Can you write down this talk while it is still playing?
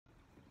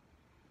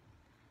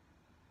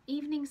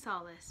Evening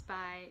Solace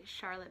by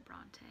Charlotte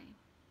Brontë.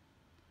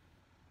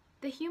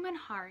 The human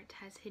heart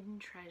has hidden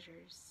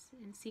treasures,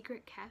 in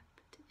secret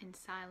kept, in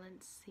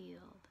silence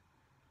sealed,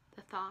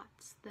 the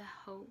thoughts, the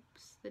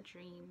hopes, the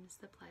dreams,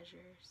 the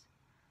pleasures,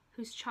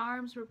 whose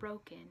charms were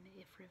broken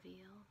if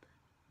revealed.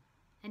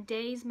 And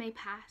days may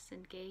pass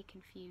in gay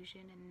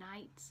confusion, and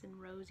nights in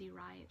rosy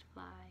riot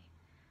fly,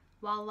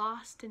 while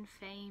lost in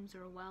fame's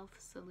or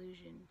wealth's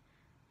illusion,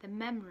 the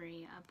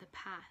memory of the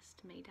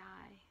past may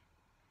die.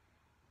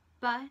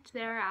 But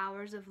there are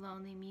hours of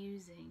lonely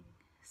musing,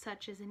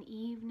 such as an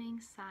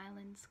evening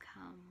silence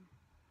come,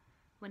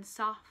 when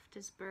soft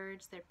as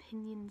birds their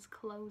pinions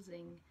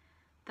closing,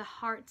 the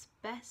heart's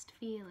best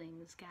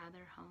feelings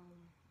gather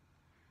home.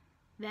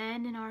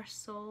 Then in our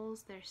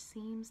souls there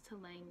seems to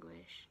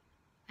languish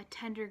a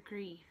tender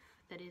grief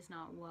that is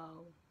not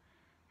woe,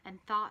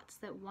 and thoughts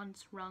that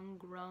once wrung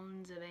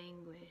groans of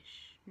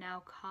anguish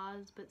now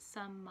cause but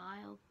some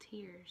mild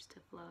tears to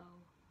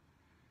flow.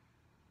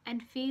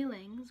 And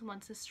feelings,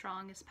 once as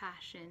strong as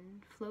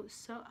passion, float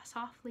so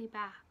softly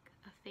back,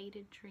 a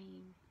faded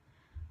dream.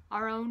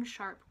 Our own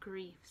sharp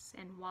griefs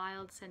and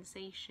wild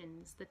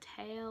sensations the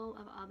tale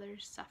of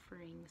others'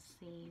 sufferings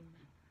seem.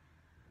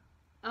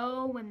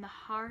 Oh, when the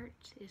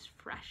heart is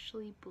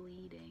freshly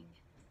bleeding,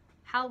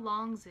 how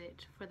longs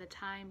it for the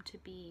time to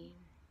be,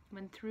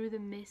 when through the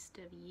mist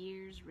of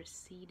years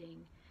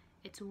receding,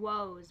 its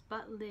woes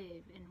but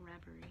live in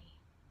reverie.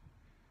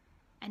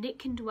 And it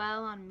can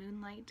dwell on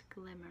moonlight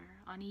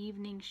glimmer, on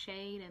evening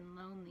shade and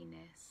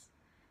loneliness,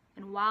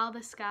 and while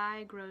the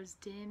sky grows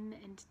dim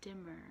and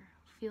dimmer,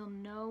 feel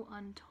no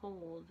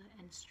untold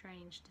and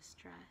strange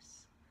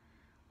distress,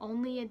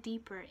 only a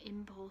deeper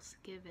impulse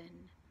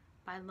given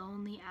by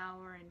lonely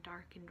hour and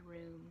darkened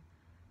room,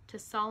 to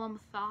solemn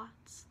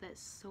thoughts that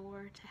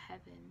soar to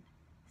heaven,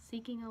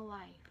 seeking a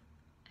life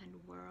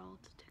and world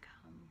to